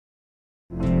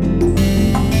Let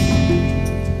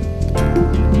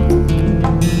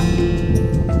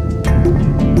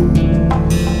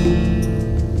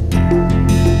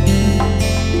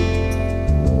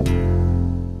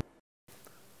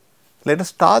us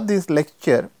start this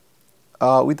lecture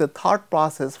with a thought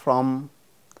process from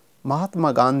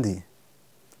Mahatma Gandhi.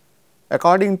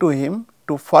 According to him,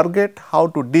 to forget how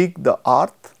to dig the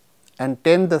earth and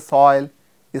tend the soil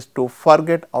is to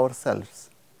forget ourselves.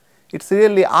 It is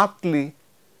really aptly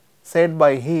said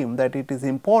by him that it is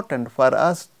important for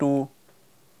us to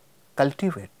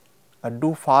cultivate or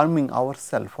do farming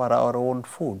ourselves for our own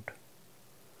food.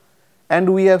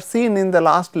 And we have seen in the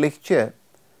last lecture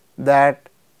that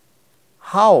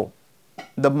how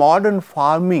the modern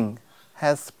farming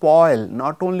has spoiled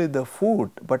not only the food,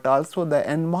 but also the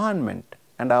environment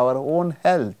and our own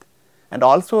health, and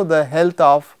also the health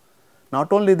of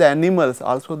not only the animals,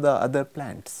 also the other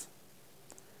plants.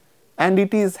 And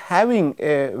it is having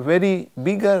a very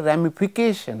bigger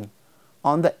ramification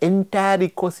on the entire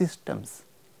ecosystems.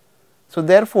 So,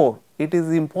 therefore, it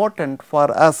is important for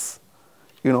us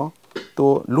to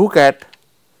look at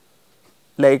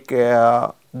like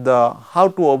the how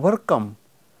to overcome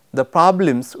the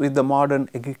problems with the modern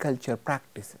agriculture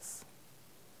practices,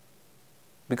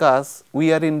 because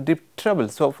we are in deep trouble.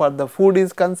 So far the food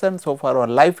is concerned, so far our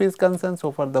life is concerned,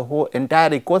 so far the whole entire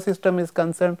ecosystem is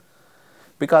concerned,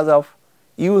 because of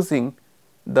using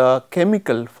the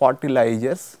chemical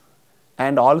fertilizers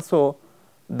and also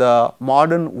the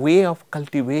modern way of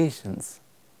cultivations,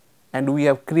 and we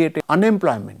have created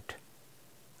unemployment,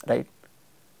 right,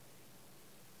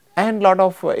 and lot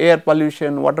of air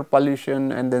pollution, water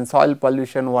pollution, and then soil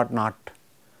pollution, what not.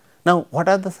 Now, what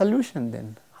are the solution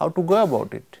then? How to go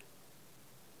about it?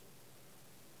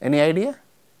 Any idea?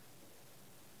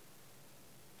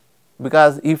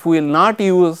 Because if we will not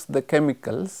use the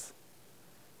chemicals,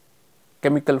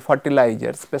 chemical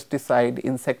fertilizers, pesticide,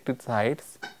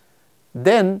 insecticides,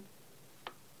 then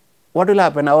what will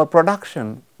happen? Our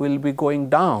production will be going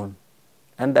down,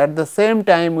 and at the same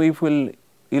time if we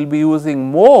will be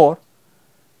using more,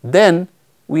 then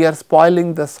we are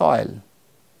spoiling the soil,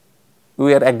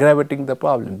 we are aggravating the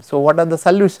problem. So, what are the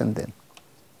solution then?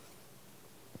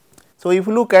 So, if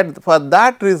you look at, for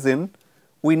that reason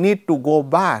we need to go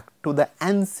back to the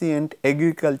ancient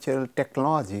agricultural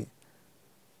technology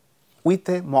with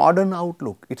a modern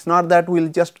outlook. It is not that we will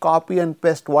just copy and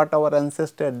paste what our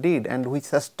ancestor did and we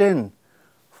sustained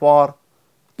for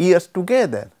years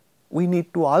together. We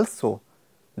need to also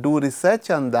do research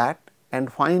on that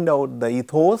and find out the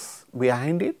ethos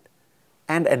behind it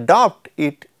and adopt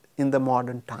it in the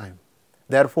modern time.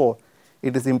 Therefore,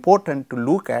 it is important to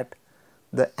look at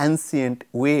the ancient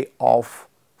way of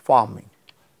farming.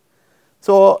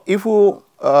 So, if you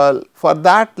for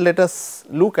that let us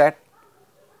look at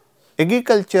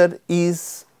agriculture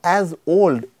is as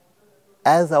old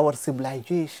as our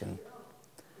civilization,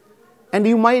 and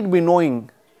you might be knowing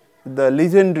the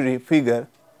legendary figure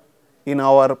in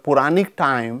our Puranic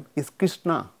time is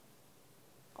Krishna.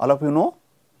 All of you know?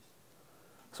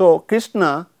 So,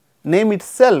 Krishna name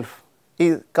itself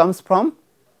comes from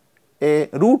a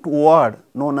root word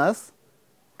known as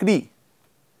Kri,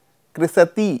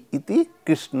 Krisati iti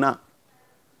Krishna.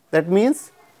 That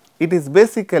means it is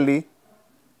basically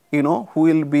who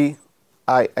will be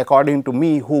according to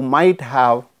me, who might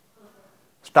have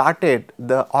started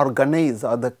the organize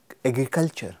or the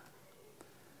agriculture.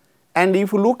 And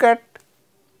if you look at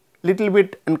little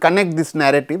bit and connect this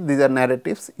narrative, these are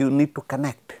narratives you need to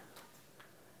connect.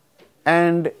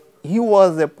 And he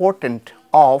was a potentate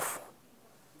of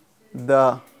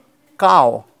the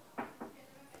cow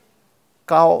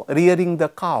rearing the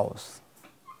cows,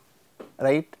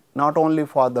 right, not only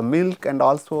for the milk and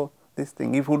also this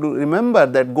thing. If you do remember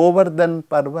that Govardhan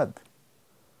Parvat,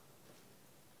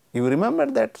 you remember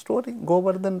that story,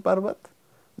 Govardhan Parvat,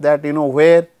 that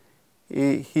where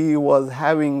he was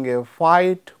having a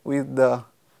fight with the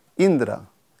Indra.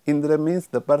 Indra means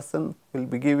the person will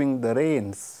be giving the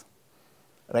rains,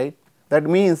 right. That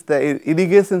means the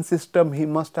irrigation system he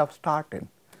must have started.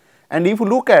 And if you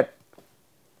look at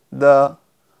the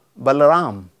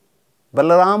Balaram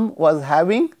was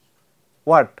having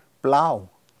what? Plow,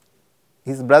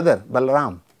 his brother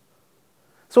Balaram.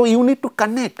 So, you need to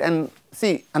connect and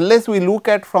see, unless we look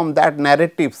at from that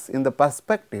narratives in the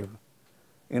perspective,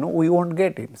 we will not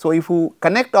get it. So, if you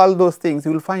connect all those things,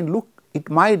 you will find, look, it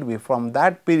might be from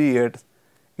that period,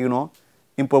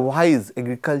 improvised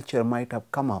agriculture might have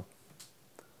come up,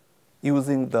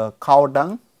 using the cow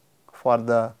dung for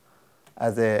the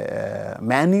as a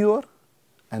manure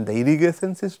and the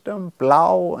irrigation system,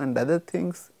 plow and other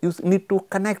things. You need to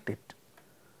connect it.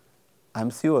 I am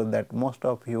sure that most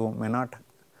of you may not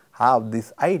have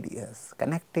these ideas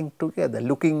connecting together,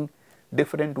 looking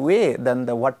different way than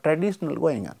the what traditional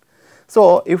going on.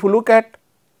 So, if you look at,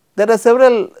 there are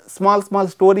several small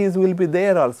stories will be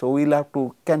there also, we will have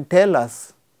to can tell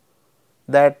us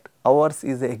that ours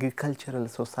is agricultural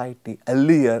society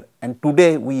earlier, and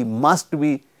today we must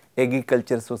be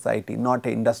agricultural society, not a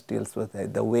industrial society,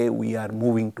 the way we are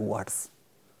moving towards,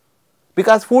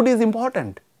 because food is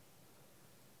important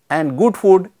and good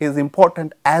food is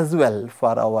important as well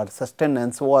for our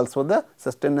sustenance, so also the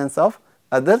sustenance of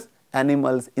other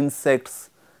animals, insects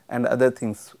and other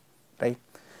things, right.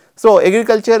 So,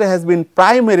 agriculture has been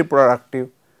primary productive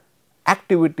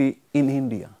activity in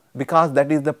India, because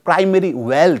that is the primary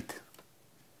wealth.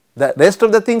 The rest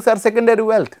of the things are secondary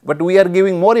wealth, but we are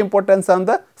giving more importance on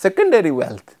the secondary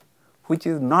wealth, which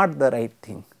is not the right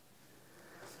thing.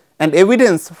 And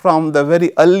evidence from the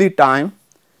very early time,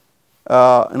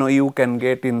 you can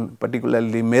get in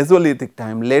particularly Mesolithic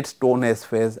time, late Stone Age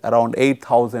phase around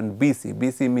 8000 BC.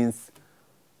 BC means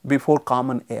before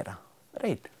Common Era,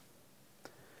 right.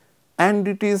 And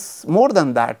it is more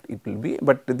than that it will be,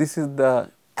 but this is the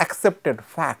accepted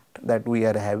fact that we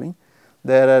are having.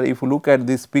 There are, if you look at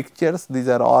these pictures, these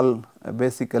are all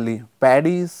basically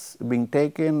paddies being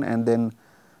taken, and then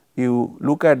you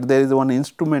look at, there is one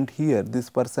instrument here this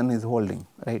person is holding,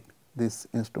 right, this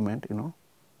instrument,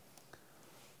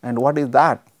 and what is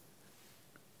that?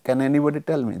 Can anybody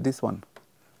tell me? This one,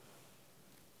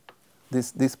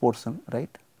 this portion,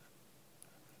 right?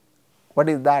 What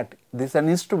is that? This is an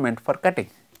instrument for cutting.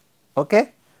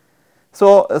 Okay.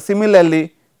 So,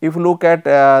 similarly, if you look at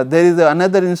there is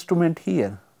another instrument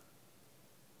here,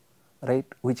 right,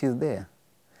 which is there,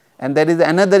 and there is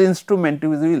another instrument,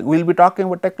 we will be talking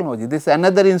about technology, this is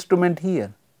another instrument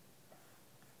here.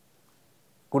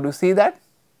 Could you see that?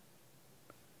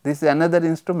 This is another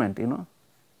instrument,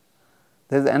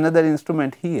 there is another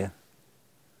instrument here.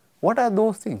 What are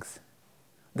those things?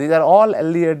 These are all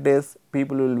earlier days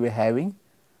people will be having,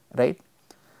 right.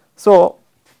 So,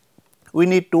 we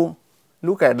need to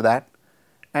look at that,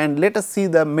 and let us see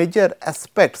the major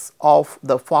aspects of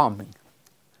the farming.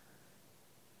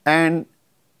 And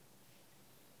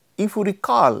if you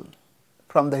recall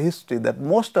from the history that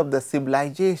most of the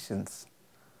civilizations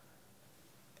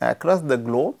across the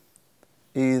globe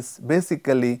is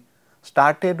basically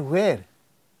started where?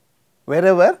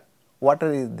 Wherever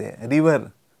water is there,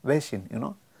 river,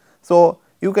 basin, So,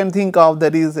 you can think of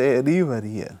there is a river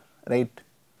here, right.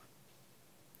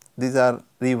 These are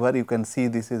river, you can see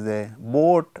this is a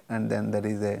boat, and then there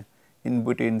is a in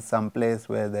between some place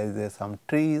where there is a some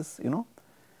trees,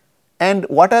 and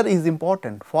water is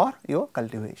important for your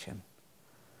cultivation.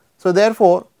 So,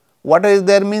 therefore, water is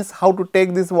there means how to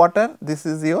take this water, this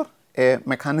is your a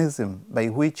mechanism by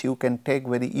which you can take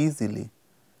very easily,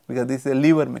 because this is a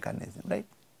lever mechanism, right.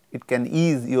 It can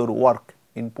ease your work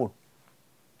input.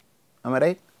 Am I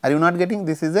right? Are you not getting?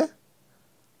 This is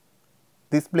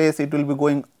this place, it will be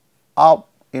going up,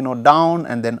 down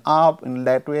and then up in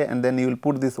that way, and then you will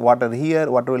put this water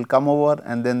here, water will come over,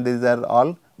 and then these are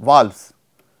all valves.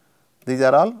 These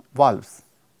are all valves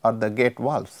or the gate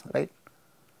valves, right.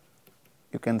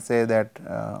 You can say that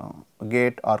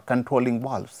gate or controlling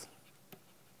valves,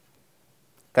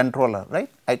 controller, right,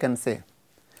 I can say.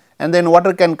 And then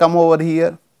water can come over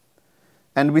here,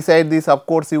 and beside this, of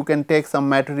course, you can take some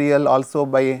material also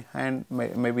by hand,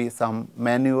 maybe some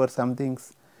manure, some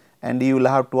things, and you will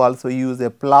have to also use a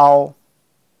plow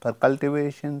for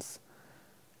cultivations,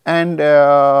 and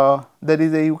there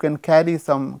is a, you can carry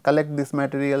some, collect this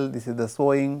material, this is the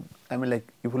sowing, I mean like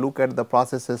if you look at the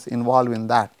processes involved in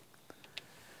that.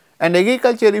 And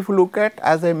agriculture, if you look at,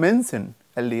 as I mentioned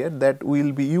earlier, that we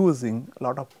will be using a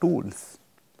lot of tools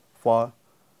for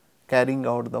carrying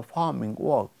out the farming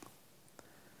work.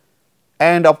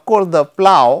 And of course, the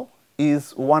plow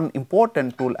is one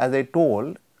important tool, as I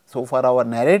told. So, for our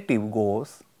narrative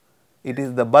goes, it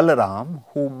is the Balaram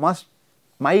who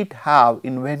might have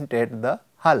invented the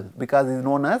hull, because he is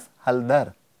known as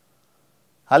Haldar.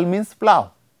 Hull means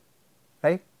plow,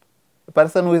 right. The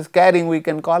person who is carrying we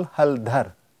can call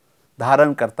Haldar,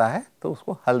 धारण करता है तो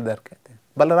उसको हलदर कहते हैं.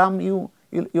 Balaram,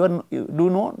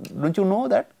 don't you know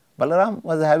that Balaram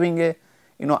was having a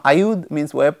ayud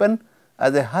means weapon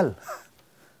as a hull,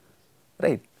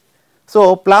 right.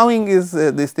 So, plowing is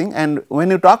this thing, and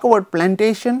when you talk about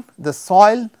plantation, the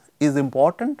soil is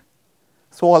important,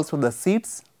 so also the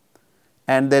seeds,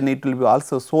 and then it will be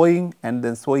also sowing, and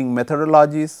then sowing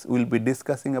methodologies, we will be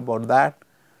discussing about that.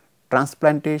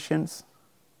 Transplantations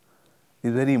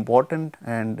is very important,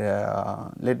 and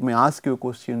let me ask you a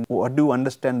question, what do you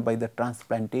understand by the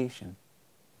transplantation?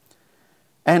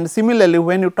 And similarly,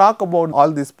 when you talk about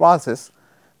all this process,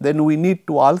 then we need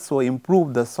to also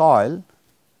improve the soil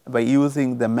by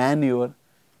using the manure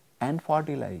and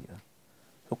fertilizer.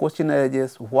 So, question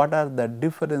arises, what are the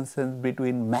differences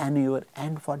between manure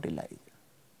and fertilizer?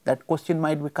 That question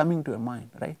might be coming to your mind,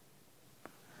 right?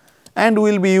 And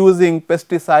we will be using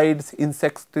pesticides,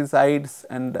 insecticides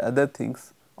and other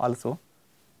things also,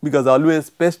 because always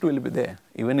pest will be there.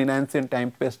 Even in ancient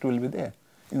time pest will be there,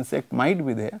 insect might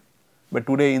be there, but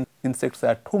today insects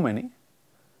are too many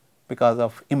because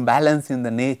of imbalance in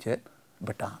the nature,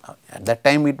 but at that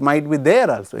time it might be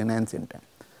there also in ancient time.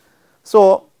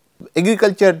 So,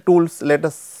 agriculture tools, let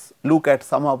us look at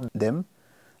some of them,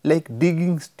 like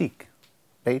digging stick,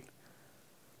 right.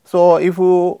 So, if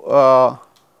you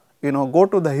go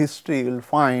to the history, you will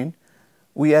find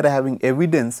we are having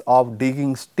evidence of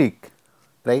digging stick,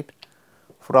 right,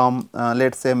 from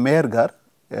let us say Mehergarh,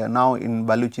 now in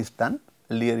Baluchistan,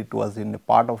 earlier it was in a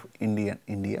part of India,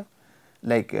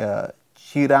 like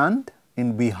Chirand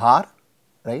in Bihar,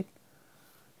 right,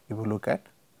 if you look at,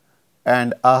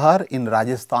 and Ahar in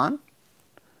Rajasthan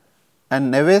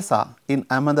and Nevesa in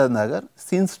Ahmednagar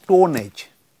since Stone Age,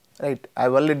 right. I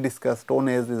have already discussed Stone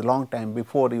Age is a long time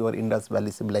before your Indus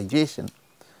Valley civilization,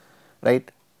 right.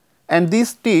 And this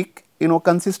stick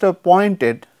consist of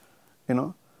pointed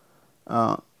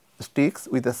sticks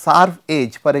with a sharp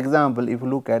edge. For example, if you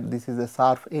look at, this is a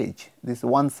sharp edge, this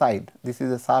one side, this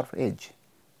is a sharp edge,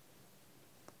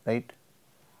 right,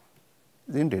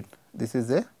 isn't it? This is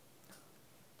a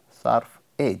sharp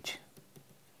edge.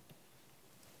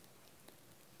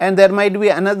 And there might be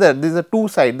another, this is a two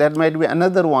side, there might be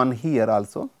another one here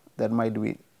also, there might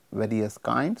be various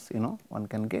kinds, one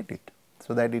can get it,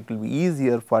 so that it will be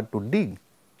easier for to dig.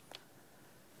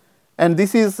 And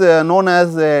this is known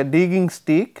as a digging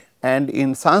stick, and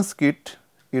in Sanskrit,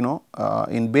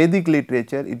 in Vedic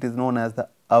literature it is known as the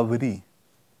avri,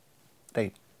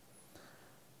 right.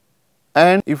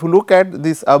 And if you look at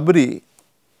this avri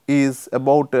is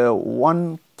about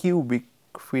 1 cubic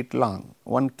feet long.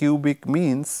 1 cubic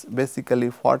means basically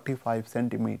 45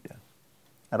 centimeter,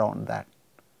 around that.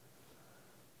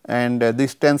 And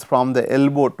distance from the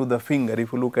elbow to the finger,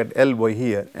 if you look at elbow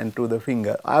here and to the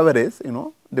finger, average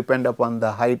depend upon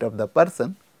the height of the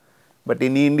person, but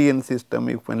in Indian system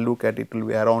you can look at, it will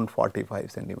be around 45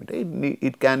 centimeter.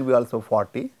 It can be also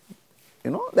 40,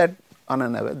 that on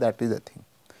an average, that is a thing.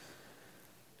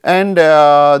 And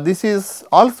this is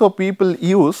also people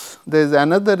use, there is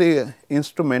another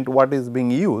instrument what is being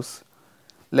used,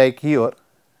 like here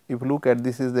if you look at,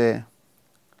 this is a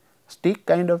stick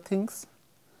kind of things,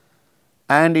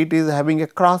 and it is having a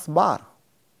crossbar,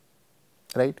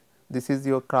 right. This is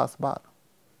your crossbar.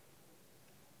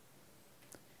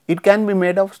 It can be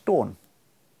made of stone,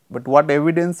 but what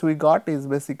evidence we got is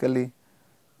basically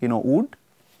wood.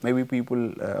 Maybe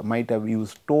people might have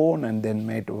used stone and then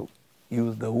might have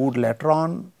use the wood later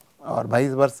on, or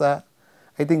vice versa.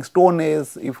 I think Stone Age,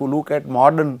 if you look at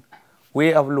modern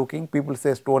way of looking, people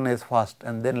say Stone Age first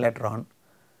and then later on,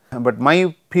 but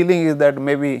my feeling is that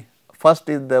maybe first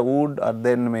is the wood or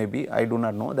then maybe, I do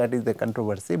not know, that is the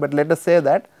controversy, but let us say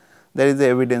that there is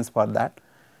evidence for that.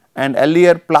 And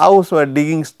earlier plows were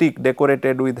digging stick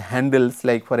decorated with handles,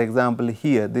 like for example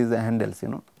here these are handles,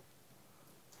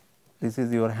 this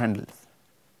is your handles.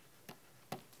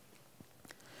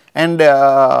 And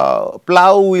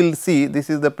plow we will see, this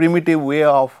is the primitive way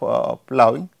of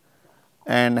plowing,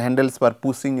 and handles for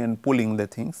pushing and pulling the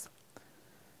things.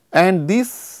 And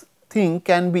this thing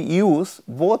can be used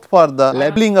both for the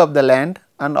leveling of the land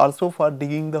and also for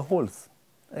digging the holes,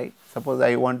 right. Suppose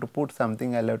I want to put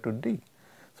something, I will have to dig.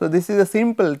 So, this is a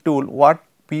simple tool what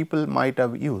people might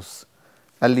have used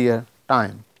earlier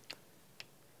time.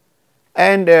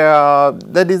 And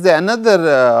there is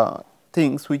another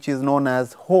things which is known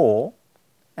as hoe,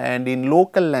 and in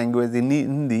local language in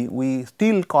Hindi we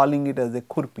still calling it as a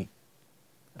khurpi,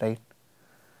 right.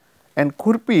 And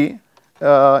khurpi,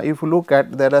 if you look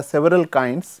at, there are several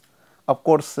kinds. Of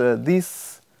course,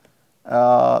 this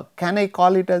can I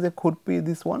call it as a khurpi,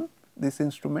 this one, this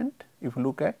instrument, if you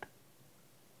look at,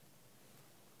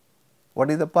 what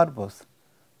is the purpose?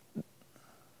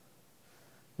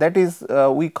 That is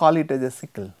we call it as a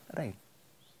sickle, right.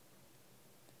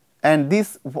 And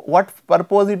this, what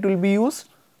purpose it will be used?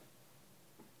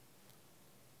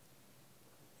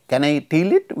 Can I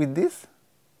till it with this?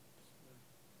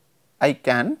 I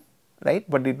can, right,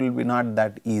 but it will be not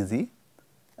that easy,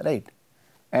 right.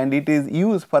 And it is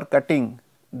used for cutting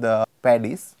the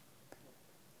paddies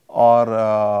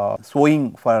or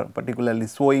sowing, for particularly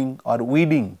sowing or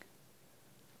weeding,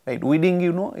 right. Weeding,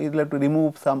 you will have to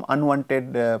remove some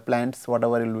unwanted plants,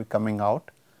 whatever will be coming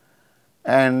out.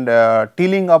 and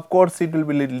tilling, of course, it will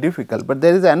be little difficult, but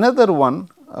there is another one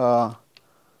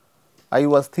I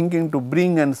was thinking to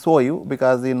bring and show you,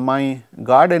 because in my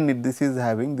garden this is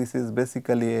having, this is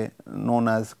basically known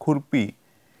as khurpi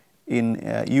in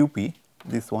UP,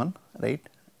 this one, right,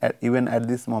 even at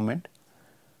this moment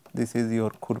this is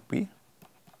your khurpi,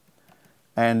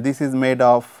 and this is made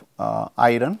of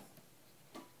iron,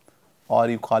 or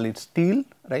you call it steel,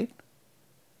 right.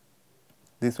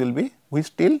 This will be which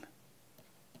steel?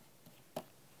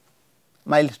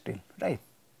 Mild steel, right.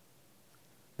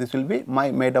 This will be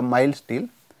made of mild steel,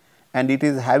 and it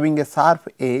is having a sharp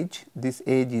edge. This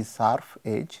edge is sharp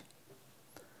edge,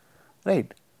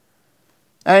 right.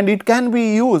 And it can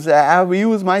be used, I have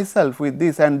used myself with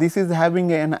this, and this is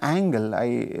having an angle.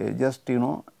 I just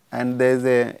and there is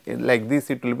a like this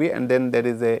it will be, and then there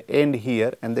is a end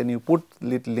here, and then you put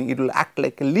little, it will act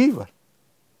like a lever,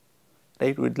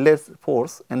 right, with less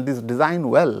force, and this design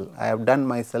well. I have done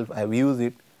myself, I have used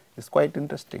it. It is quite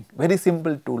interesting, very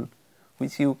simple tool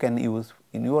which you can use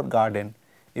in your garden.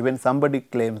 Even somebody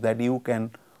claims that you can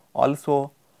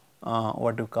also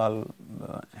what you call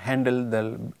handle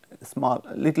the small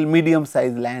little medium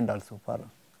sized land also for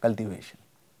cultivation,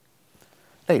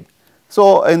 right.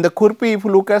 So, in the khurpi, if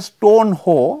you look at stone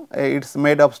hoe, it is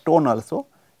made of stone also,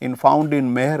 found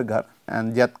in Mehergarh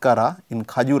and Jatkara in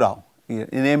Khajuraho in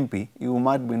MP. You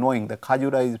might be knowing the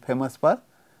Khajuraho is famous for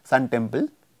Sun Temple,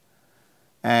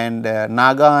 and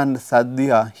Naga and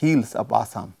Sadhya hills of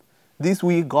Assam. This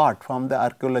we got from the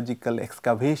archaeological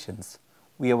excavations.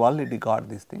 We have already got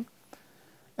this thing.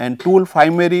 And tool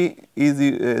primary is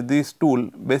this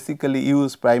tool basically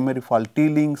used primary for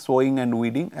tilling, sowing and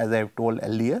weeding, as I have told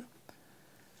earlier.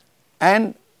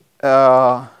 And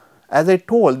as I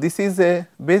told, this is a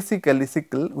basically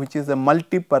sickle which is a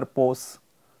multi-purpose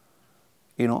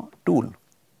tool.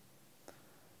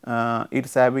 It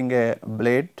is having a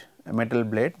blade, a metal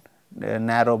blade,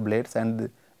 narrow blades,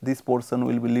 and this portion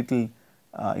will be little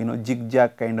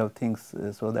zigzag kind of things,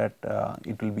 so that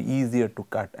it will be easier to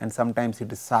cut, and sometimes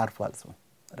it is sharp also,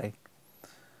 right.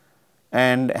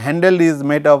 And handle is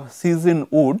made of seasoned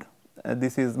wood,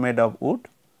 this is made of wood,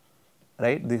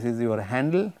 right, this is your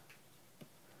handle.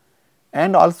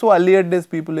 And also earlier days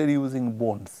people are using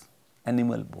bones,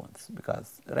 animal bones,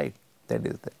 because right, that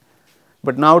is the,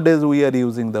 but nowadays we are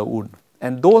using the wood,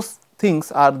 and those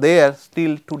things are there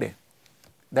still today.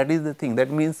 That is the thing,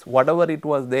 that means whatever it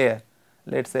was there,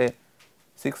 let us say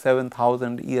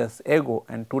 6,000–7,000 years ago,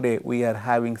 and today we are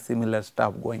having similar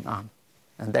stuff going on,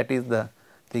 and that is the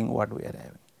thing what we are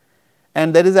having.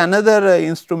 And there is another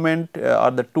instrument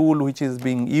or the tool which is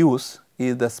being used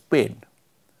is the spade,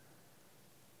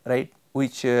 right,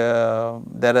 which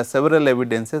there are several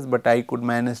evidences, but I could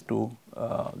manage to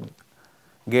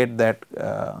get that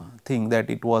thing that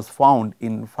it was found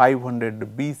in 500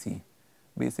 BC.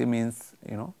 BC means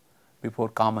before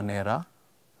Common Era,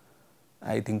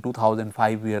 I think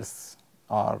 2005 years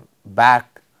or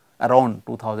back, around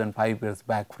 2005 years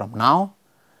back from now,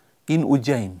 in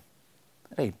Ujjain,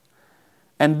 right.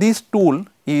 And this tool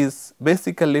is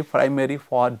basically primary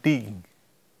for digging.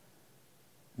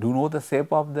 Do you know the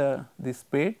shape of this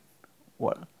spade?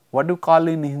 What do you call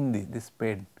in Hindi this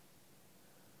spade?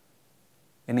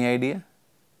 Any idea?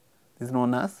 This is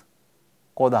known as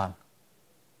kodal,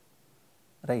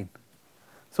 right.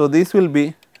 So, this will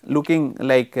be looking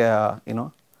like this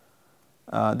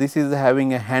is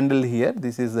having a handle here,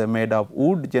 this is made of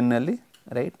wood generally,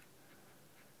 right,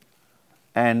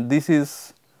 and this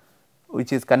is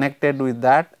which is connected with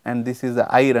that, and this is the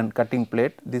iron cutting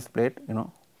plate, this plate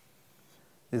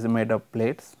is made of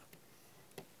plates,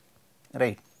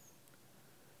 right.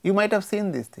 You might have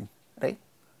seen this thing, right.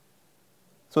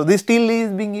 So, this steel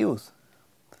is being used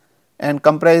and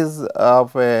comprised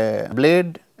of a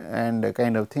blade and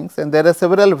kind of things, and there are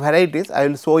several varieties. I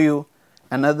will show you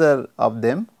another of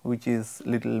them which is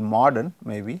little modern,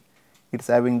 maybe it is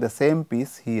having the same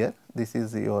piece here, this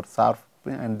is your sharp,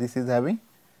 and this is having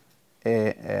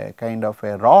a kind of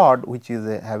a rod which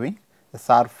is having a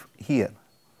sharp here,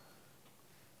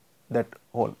 that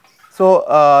hole.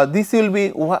 So, this will be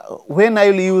when I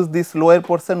will use this lower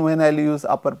portion, when I will use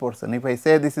upper portion. If I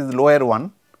say this is lower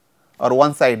one or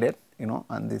one sided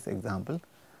on this example,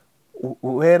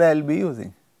 where I will be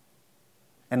using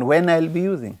and when I will be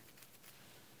using.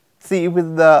 See, if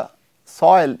the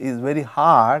soil is very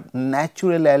hard,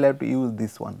 naturally I will have to use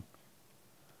this one.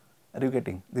 Are you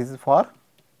getting? This is for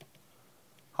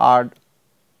hard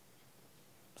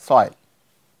soil.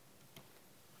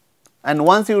 And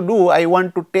once you do, I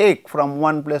want to take from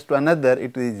one place to another,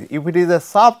 it is easy. If it is a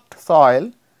soft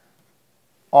soil,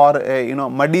 or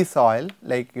muddy soil,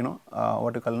 like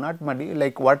what you call, not muddy,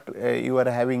 like what you are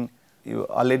having, you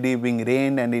already being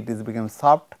rained and it is become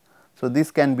soft. So,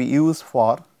 this can be used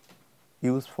for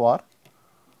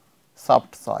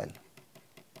soft soil.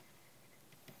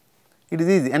 It is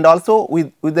easy, and also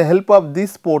with the help of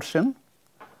this portion,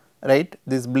 right,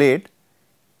 this blade,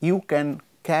 you can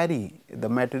carry the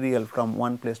material from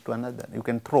one place to another, you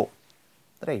can throw,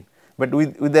 right, but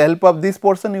with the help of this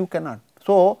portion you cannot.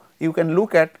 So, you can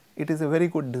look at, it is a very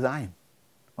good design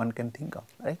one can think of,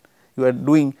 right. You are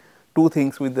doing two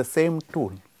things with the same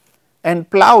tool. And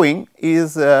ploughing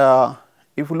is,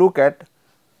 if you look at,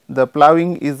 the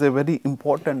ploughing is a very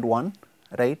important one,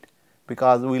 right,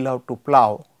 because we will have to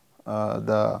plough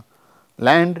the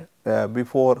land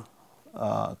before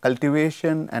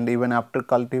cultivation and even after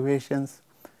cultivations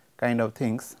kind of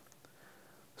things.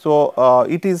 So,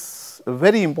 it is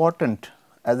very important,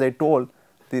 as I told,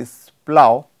 this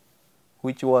plough,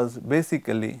 which was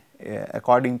basically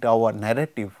according to our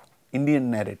narrative, Indian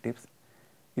narratives,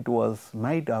 it was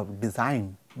made of,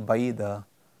 designed by the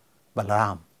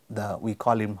Balaram, we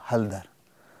call him Haldar.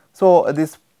 So,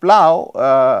 this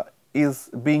plough is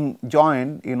being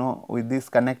joined with this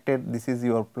connected, this is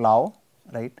your plough,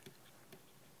 right,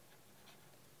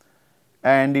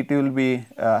 and it will be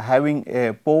having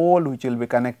a pole which will be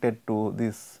connected to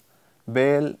this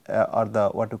bale or the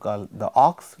what you call the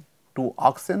ox, two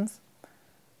oxens,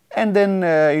 and then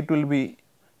it will be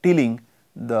tilling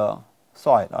the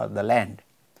soil or the land.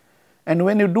 And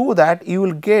when you do that, you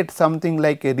will get something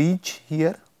like a ridge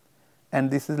here,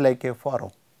 and this is like a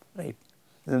furrow, right.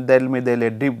 There will be a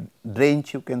deep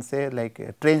drench, you can say, like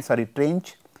a trench,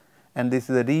 and this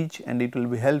is a ridge, and it will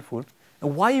be helpful.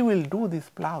 Why you will do this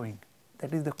ploughing?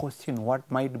 That is the question, what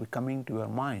might be coming to your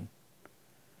mind.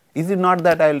 Is it not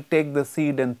that I will take the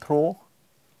seed and throw,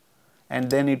 and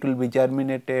then it will be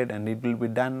germinated and it will be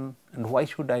done, and why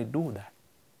should I do that?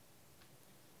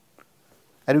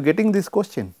 Are you getting this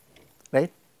question,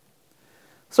 right?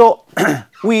 So,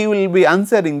 we will be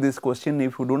answering this question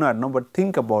if you do not know, but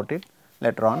think about it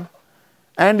later on.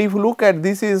 And if you look at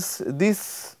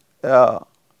this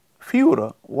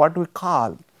furor, what we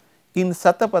call in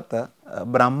Satapatha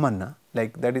Brahmana,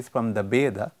 like that is from the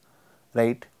Veda,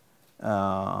 right,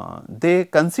 they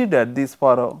consider this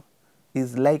furrow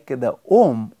is like the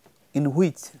womb in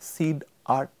which seed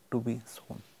are to be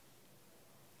sown,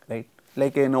 right.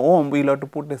 Like in a womb we will have to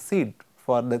put a seed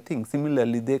for the thing,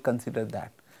 similarly they consider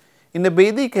that. In the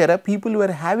Vedic era, people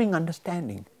were having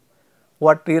understanding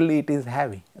what really it is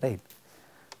having, right.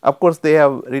 Of course, they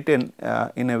have written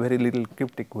in a very little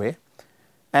cryptic way,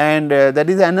 and that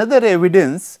is another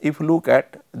evidence. If you look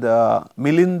at the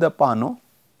Milinda Pano,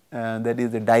 that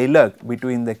is a dialogue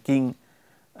between the king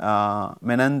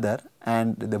Menandar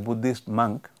and the Buddhist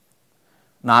monk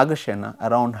Nagasena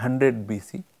around 100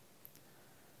 BC,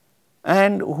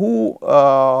 and who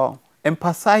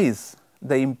emphasize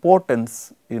the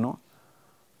importance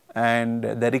and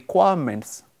the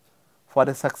requirements for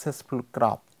a successful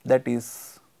crop, that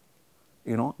is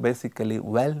basically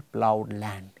well ploughed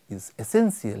land is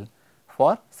essential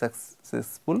for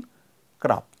successful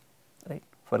crop, right.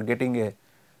 For getting a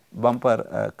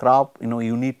bumper crop,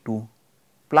 you need to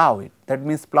plough it. That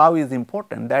means plough is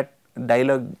important. That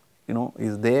dialogue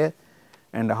is there,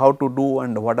 and how to do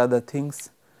and what are the things.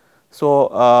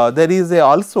 So, there is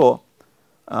also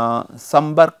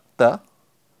Sambharta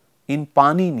in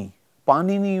Panini.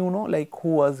 Panini, like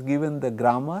who was given the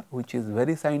grammar, which is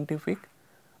very scientific.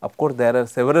 Of course, there are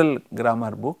several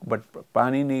grammar book, but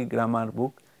Panini grammar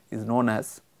book is known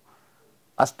as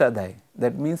Ashtadhyayi.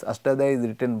 That means Ashtadhyayi is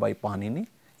written by Panini.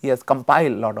 He has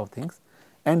compiled lot of things,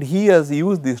 and he has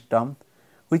used this term,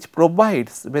 which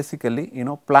provides basically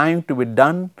ploughing to be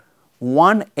done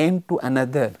one end to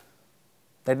another.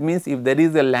 That means, if there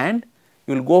is a land,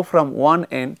 you will go from one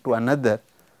end to another,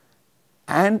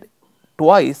 and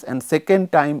twice, and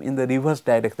second time in the reverse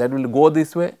direction, that will go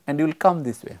this way and you will come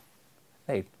this way,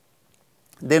 right.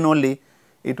 Then only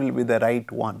it will be the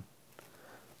right one.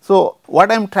 So,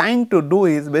 what I am trying to do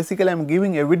is basically I am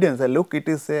giving evidence that look, it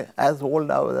is as old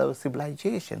as our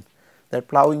civilization that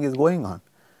ploughing is going on.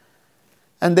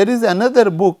 And there is another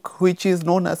book which is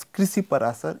known as Krisi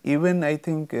Parasar. Even I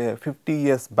think 50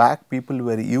 years back people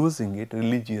were using it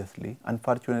religiously.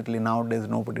 Unfortunately, nowadays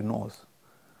nobody knows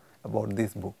about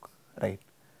this book, right.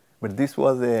 But this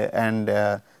was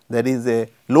there is a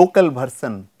local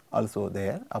version also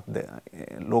there of the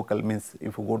local, means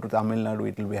if you go to Tamil Nadu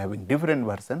it will be having different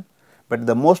version, but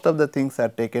the most of the things are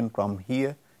taken from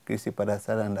here, Krisi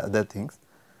Parasar and other things,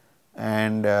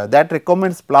 and that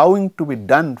recommends ploughing to be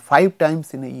done 5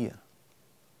 times in a year,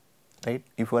 right.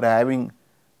 If you are having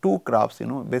 2 crops,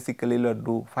 basically you will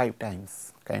do 5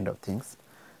 times kind of things.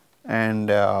 And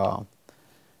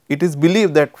it is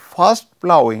believed that fast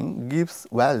plowing gives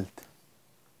wealth,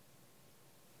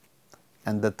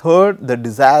 and the third, the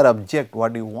desired object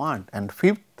what you want, and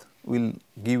fifth will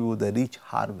give you the rich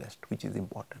harvest, which is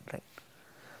important, right.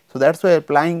 So, that is why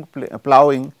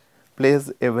plowing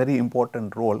plays a very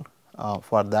important role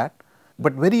for that,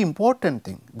 but very important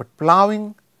thing, but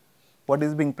plowing, what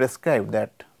is being prescribed,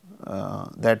 that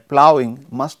that plowing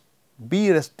must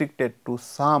be restricted to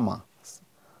sama,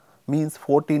 means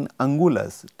 14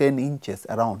 angulas, 10 inches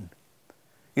around.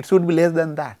 It should be less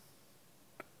than that.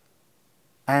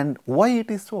 And why it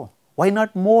is so? Why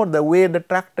not more the way the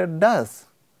tractor does?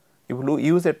 If you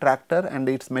use a tractor and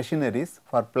its machineries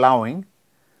for plowing,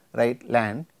 right,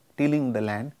 land, tilling the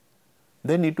land,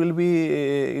 then it will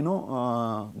be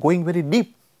going very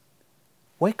deep.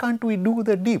 Why can't we do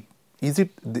the deep? Is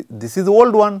it this is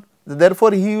old one,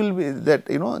 therefore he will be that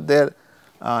their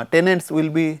tenants will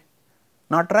be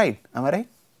not right, am I right?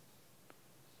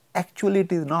 Actually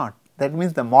it is not. That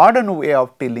means the modern way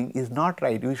of tilling is not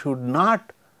right. You should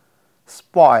not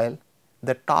spoil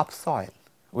the topsoil.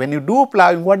 When you do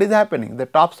plowing, what is happening? The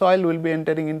topsoil will be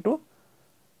entering into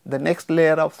the next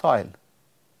layer of soil,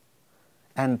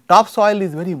 and topsoil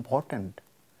is very important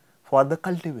for the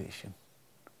cultivation,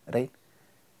 right.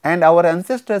 And our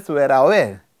ancestors were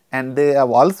aware, and they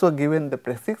have also given the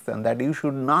prescription that you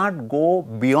should not go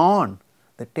beyond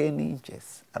the 10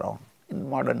 inches around. In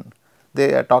modern,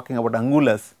 they are talking about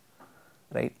angulas,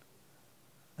 right.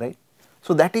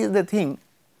 So, that is the thing.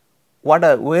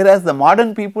 Whereas the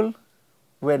modern people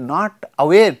were not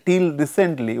aware till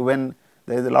recently, when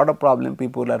there is a lot of problem,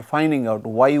 people are finding out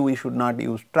why we should not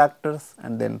use tractors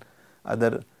and then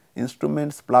other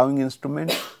instruments, plowing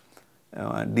instruments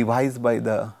devised by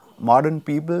the modern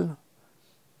people,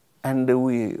 and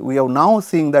we are now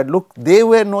seeing that look, they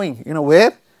were knowing,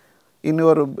 where in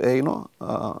your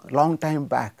long time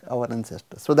back, our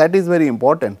ancestors. So, that is very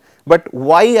important, but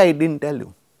why I did not tell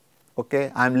you,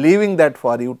 okay, I am leaving that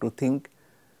for you to think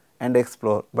and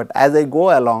explore, but as I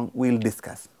go along we will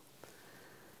discuss.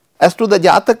 As to the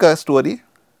Jataka story,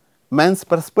 man's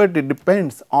prosperity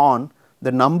depends on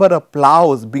the number of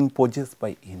plows being possessed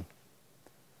by him,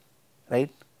 right.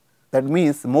 That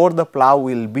means more the plow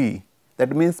will be,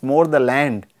 that means more the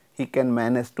land he can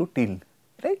manage to till,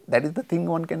 right. That is the thing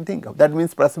one can think of. That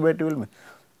means prosperity will be.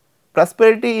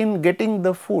 Prosperity in getting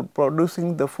the food,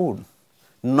 producing the food,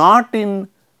 not in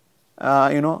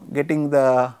getting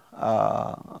the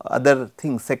other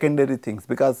things, secondary things,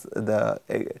 because the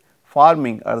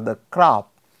farming or the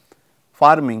crop,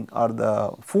 farming or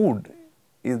the food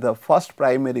is the first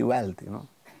primary wealth,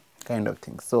 kind of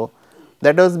thing. So,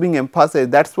 that was being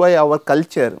emphasized. That is why our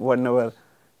culture, whenever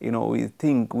we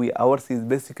think ours is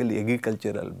basically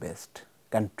agricultural based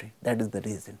country, that is the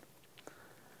reason.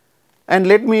 And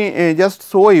let me just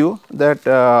show you that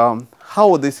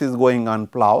how this is going on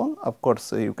plow. Of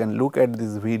course, you can look at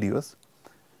these videos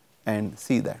and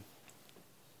see that.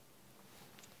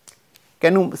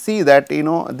 Can you see that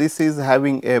this is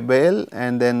having a bale,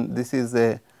 and then this is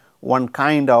a one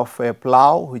kind of a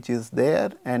plow which is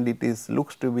there, and it is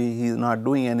looks to be he is not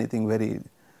doing anything very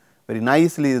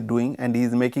nicely is doing, and he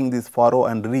is making this furrow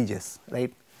and ridges,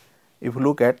 right. If you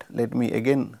look at, let me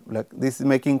again, like this is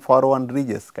making furrow and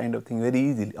ridges kind of thing very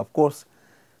easily. Of course,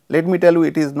 let me tell you,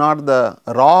 it is not the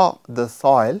the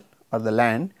soil or the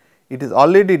land, it is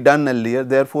already done earlier,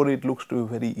 therefore, it looks to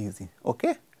be very easy,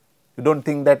 okay. You do not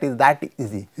think that is that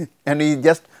easy and he is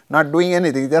just not doing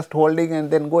anything, just holding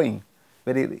and then going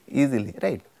very easily,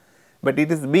 right. But it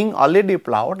is being already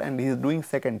plowed and he is doing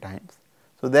second times.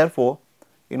 So, therefore,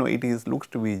 it is looks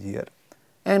to be easier,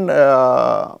 and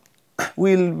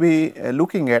we will be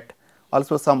looking at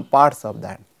also some parts of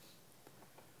that.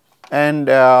 And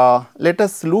let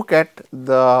us look at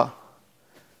the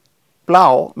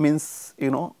plow, means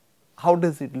how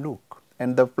does it look,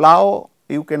 and the plow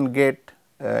you can get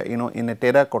in a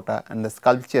terracotta, and the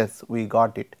sculptures we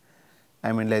got it.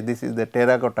 I mean, like this is the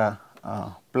terracotta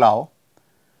plow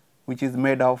which is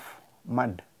made of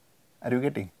mud. Are you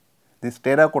getting? This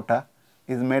terracotta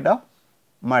is made of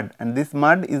mud, and this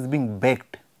mud is being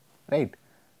baked, right.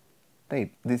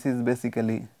 This is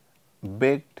basically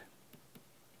baked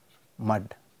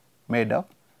mud, made of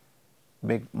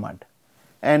baked mud,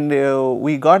 and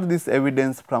we got this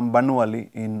evidence from Banwali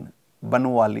in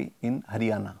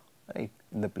Haryana, right,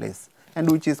 in the place, and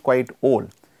which is quite old.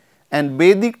 And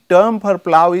Vedic term for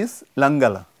plow is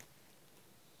Langala,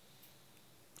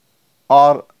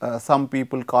 or some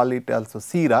people call it also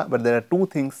Sira, but there are two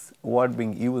things word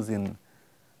being used in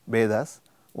Vedas.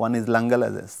 One is Langala.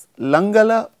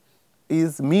 Langala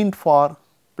is meant for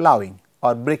plowing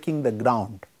or breaking the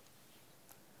ground,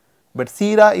 but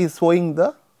Sira is sowing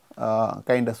the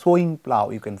kind of sowing plow,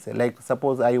 you can say. Like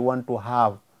suppose I want to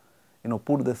have,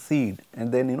 put the seed,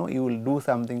 and then you will do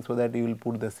something so that you will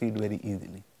put the seed very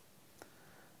easily,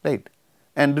 right.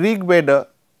 And Rigveda,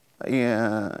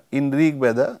 in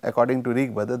Rigveda, according to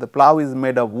Rigveda, the plow is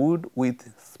made of wood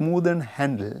with smoothened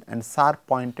handle and sharp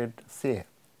pointed share,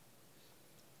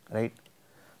 right.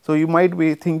 So, you might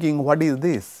be thinking, what is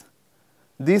this?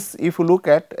 This, if you look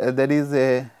at, there is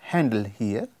a handle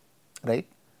here, right.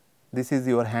 This is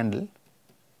your handle,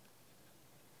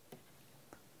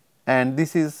 and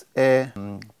this is a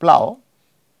plow,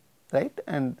 right,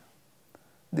 and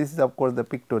this is of course the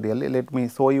pictorial. Let me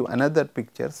show you another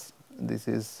pictures. This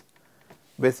is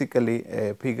basically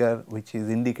a figure which is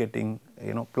indicating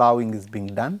plowing is being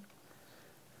done.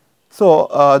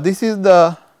 So, this is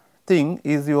the thing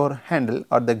is your handle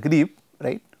or the grip,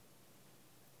 right.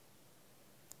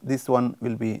 This one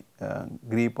will be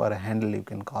grip or a handle, you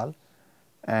can call,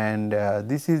 and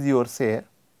this is your say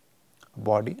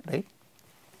body, right,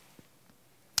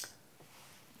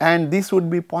 and this would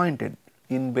be pointed.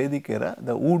 In Vedic era,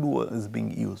 the wood was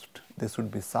being used. This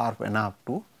would be sharp enough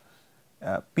to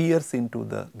pierce into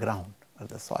the ground or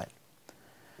the soil.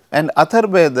 And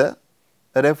Atharvaveda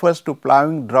refers to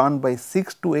plowing drawn by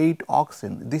 6 to 8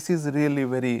 oxen. This is really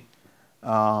very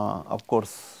of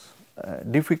course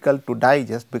difficult to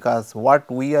digest, because what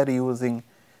we are using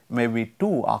may be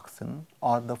 2 oxen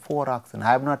or the 4 oxen.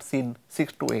 I have not seen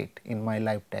 6 to 8 in my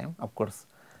lifetime. Of course,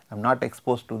 I am not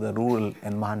exposed to the rural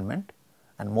environment,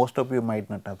 and most of you might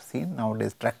not have seen.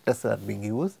 Nowadays tractors are being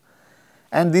used,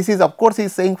 and this is of course he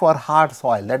is saying for hard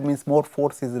soil, that means more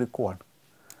force is required,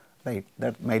 right,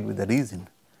 that might be the reason.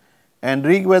 And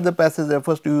Rigveda passage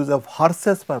refers to use of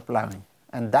horses for plowing,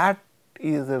 and that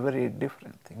is a very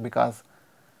different thing, because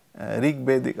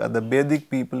Rigvedic the Vedic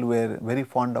people were very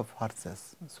fond of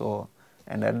horses. So,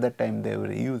 and at that time they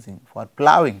were using for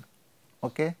plowing.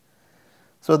 Okay.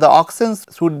 So, the oxen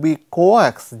should be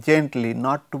coaxed gently,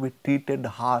 not to be treated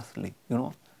harshly.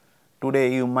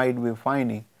 Today you might be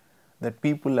finding that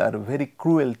people are very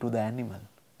cruel to the animal,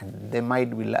 and they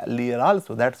might be earlier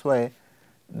also. That is why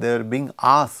they are being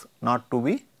asked not to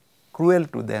be cruel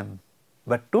to them,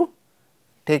 but to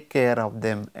take care of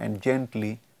them and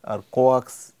gently or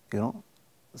coax,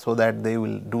 so that they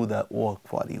will do the work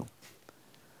for you.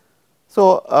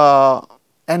 So,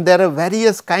 and there are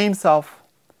various kinds of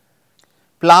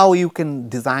plow you can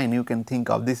design, you can think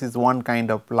of. This is one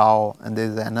kind of plow, and there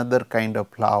is another kind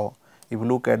of plow. If you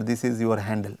look at, this is your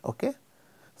handle. Okay.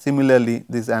 Similarly,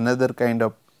 this is another kind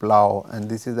of plow, and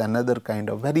this is another kind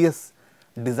of various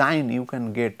design you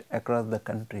can get across the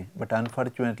country, but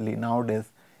unfortunately nowadays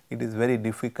it is very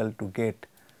difficult to get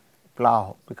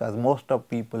plow, because most of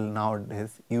people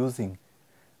nowadays using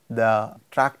the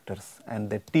tractors and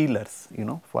the tillers,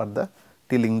 for the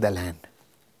tilling the land.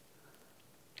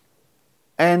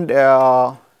 And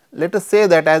let us say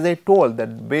that, as I told, that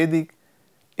Vedic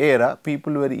era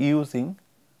people were using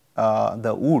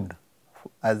the wood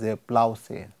as a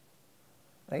plowshare,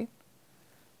 right.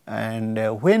 And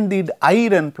when did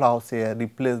iron plowshare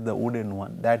replace the wooden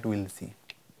one, that we will see.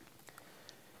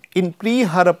 In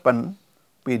pre-Harappan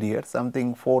period,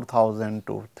 something 4000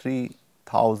 to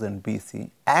 3000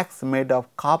 BC, axe made of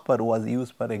copper was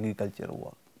used for agriculture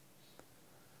work,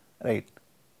 right,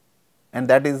 and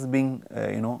that is being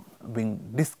being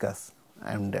discussed,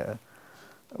 and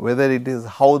whether it is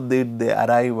how did they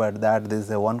arrive at that, this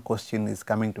is one question is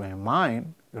coming to my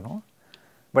mind,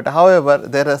 But however,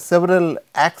 there are several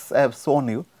axes I have shown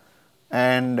you,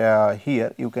 and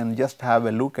here you can just have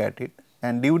a look at it.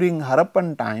 And during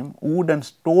Harappan time, wood and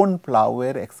stone plough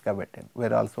were excavated,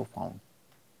 were also found,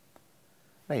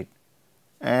 right.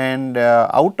 And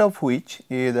out of which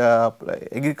the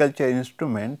agriculture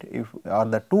instrument, or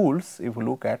the tools, if you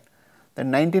look at, the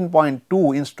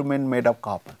 19.2 instrument made of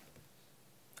copper.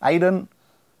 Iron,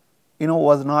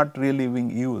 was not really being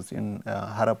used in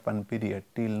Harappan period.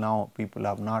 Till now people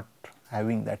are not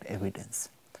having that evidence.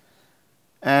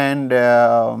 And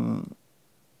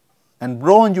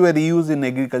bronze were used in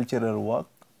agricultural work,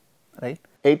 right.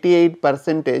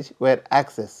 88% were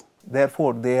axes.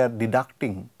 Therefore, they are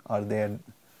deducting, or they are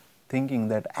thinking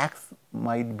that axe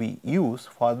might be used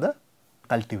for the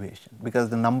cultivation, because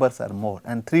the numbers are more.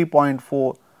 And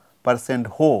 3.4%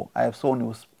 hoe, I have shown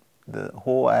you the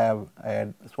hoe, I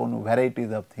had shown you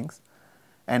varieties of things,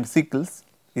 and sickles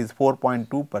is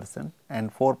 4.2%,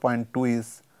 and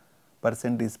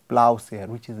 4.2% is plowshare,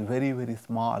 which is very, very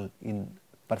small in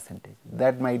percentage.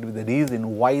 That might be the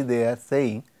reason why they are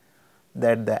saying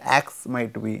that the axe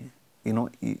might be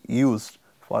used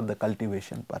for the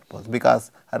cultivation purpose,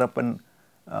 because Harappan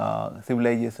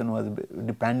civilization was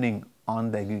depending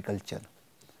on the agriculture.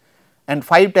 And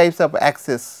 5 types of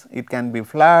axis, it can be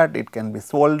flat, it can be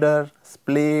shoulder,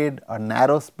 splayed or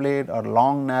narrow splayed or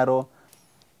long narrow.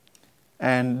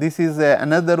 And this is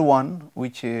another one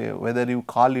which whether you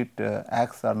call it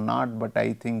axe or not, but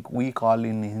I think we call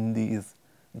in Hindi is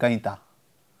gaita,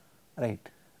 right.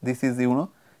 This is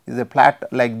is a flat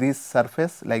like this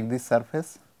surface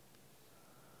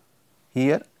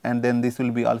here, and then this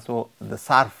will be also the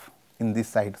sharp in this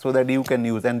side, so that you can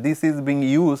use, and this is being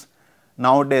used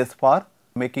nowadays for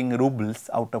making rubles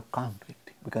out of concrete,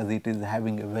 because it is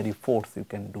having a very force you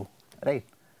can do, right.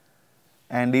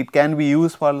 And it can be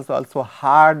used for also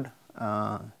hard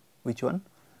which one,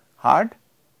 hard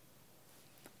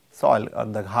soil or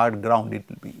the hard ground it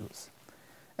will be used.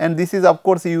 And this is of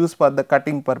course used for the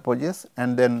cutting purposes.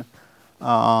 And then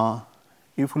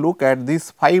if you look at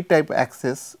these 5 type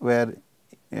axes were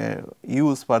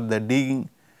used for the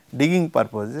digging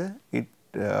purposes, it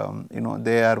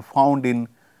they are found in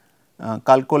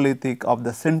Chalcolithic of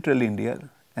the central India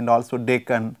and also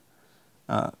Deccan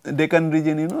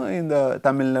region, in the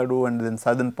Tamil Nadu and then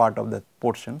southern part of the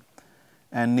portion,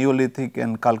 and Neolithic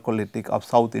and Chalcolithic of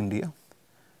South India.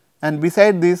 And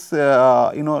beside this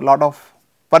lot of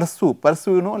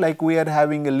Parsu, like we are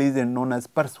having a legend known as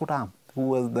Parsuram, who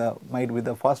was might be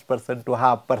the first person to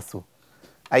have Parsu,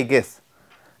 I guess,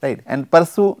 right. And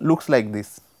Parsu looks like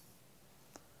this.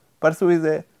 Parsu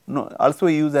is also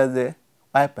used as a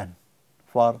weapon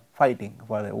for fighting,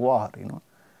 for a war,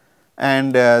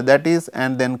 and that is,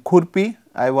 and then Khurpi,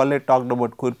 I have already talked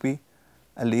about Khurpi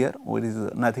earlier, which is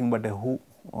nothing but a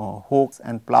hooks,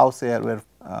 and plowshare were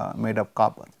made of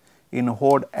copper. In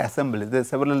hode assembly, there are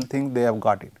several things they have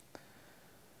got it.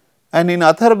 And in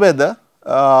Atharvaveda,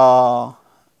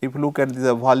 if you look at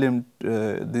the volume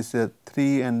this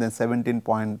 3 and then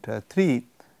 17.3,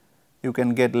 you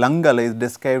can get Langala is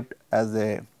described as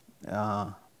a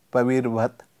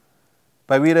Pavirvat.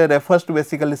 Pavira refers to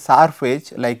basically sharp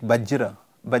edge like Vajra.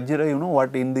 Vajra,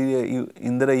 what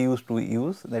Indra used to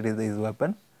use, that is his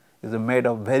weapon, is made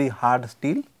of very hard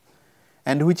steel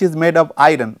and which is made of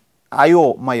iron.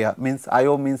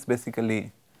 Ayo means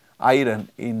basically iron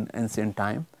in ancient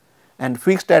time, and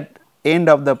fixed at end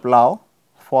of the plough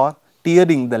for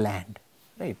tearing the land,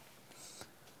 right.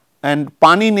 And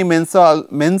Panini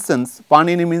mentions,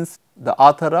 Panini means the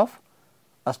author of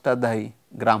Ashtadhyayi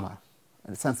grammar,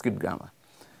 Sanskrit grammar,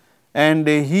 and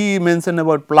he mentioned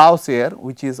about plowshare,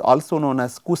 which is also known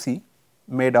as kusi,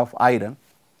 made of iron,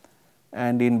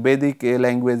 and in Vedic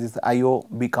language is Ayo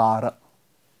Bikara,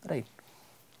 right.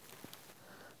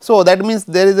 So, that means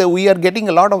there is we are getting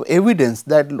a lot of evidence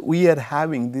that we are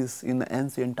having this in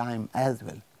ancient time as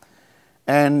well.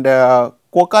 And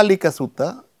Kokalika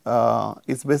Sutta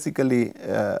is basically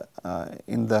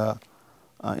in the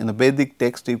Vedic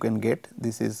text you can get,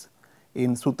 this is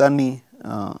in Sutta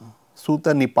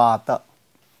Nipata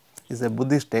is a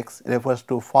Buddhist text, refers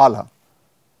to phala.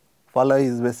 Phala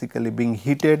is basically being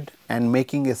heated and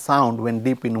making a sound when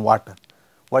deep in water.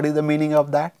 What is the meaning of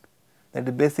that? That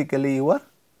is basically you are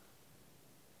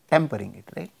tempering it,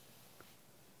 right,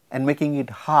 and making it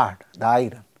hard, the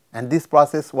iron, and this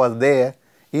process was there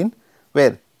in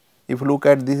where, if you look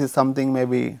at this is something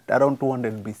maybe around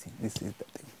 200 BC, this is the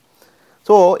thing.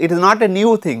 So, it is not a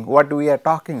new thing what we are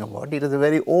talking about, it is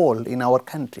very old in our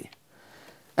country.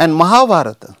 And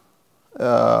Mahabharata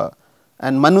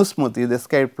and Manusmriti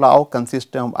describe plough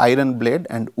consists of iron blade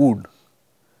and wood,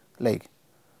 like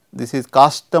this is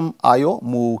Kastam Ayo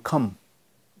Mukham.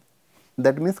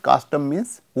 That means Kastam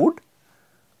means wood,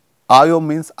 Ayo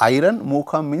means iron,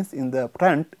 Mukham means in the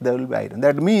front there will be iron.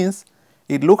 That means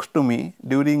it looks to me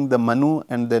during the Manu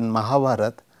and then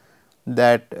Mahabharata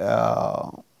that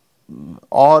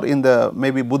or in the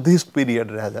maybe Buddhist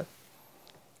period rather,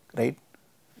 right,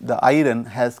 the iron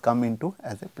has come into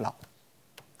as a plough,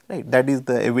 right. That is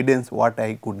the evidence what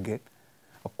I could get.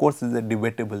 Of course, it is a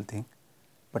debatable thing,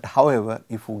 but however,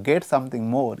 if you get something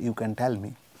more you can tell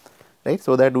me, right,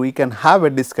 so that we can have a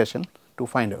discussion to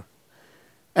find out.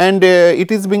 And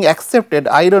it is being accepted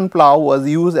iron plough was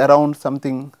used around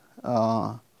something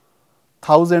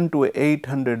 1000 to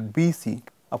 800 BC,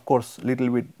 of course, little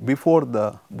bit before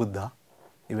the Buddha,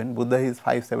 even Buddha is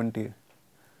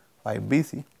 575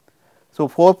 BC. So,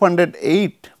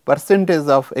 408%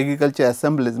 of agriculture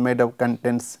assemblies made of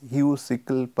contains hew,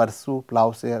 sickle, pursue,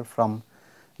 plowshare from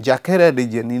Jakhera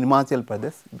region in Himachal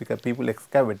Pradesh, because people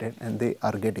excavated and they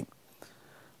are getting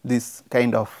this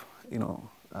kind of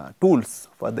tools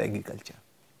for the agriculture.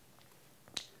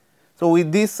 So,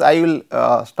 with this I will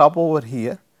stop over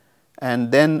here,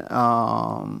 and then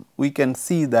we can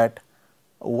see that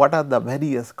what are the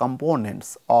various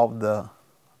components of the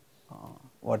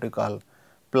what you call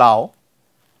plow,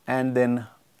 and then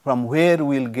from where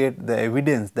we will get the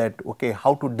evidence that okay,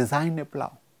 how to design a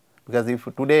plow. Because if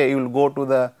today you will go to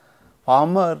the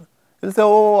farmer, he will say,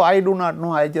 oh, I do not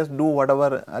know, I just do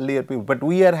whatever earlier people, but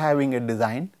we are having a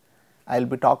design. I will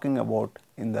be talking about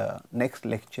in the next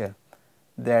lecture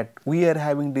that we are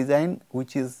having design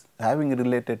which is having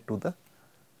related to the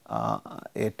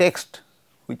a text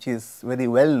which is very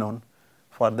well known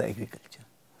for the agriculture.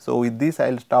 So, with this I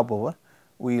will stop over.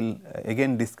 We will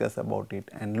again discuss about it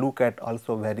and look at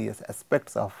also various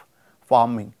aspects of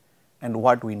farming and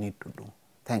what we need to do.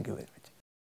 Thank you very much.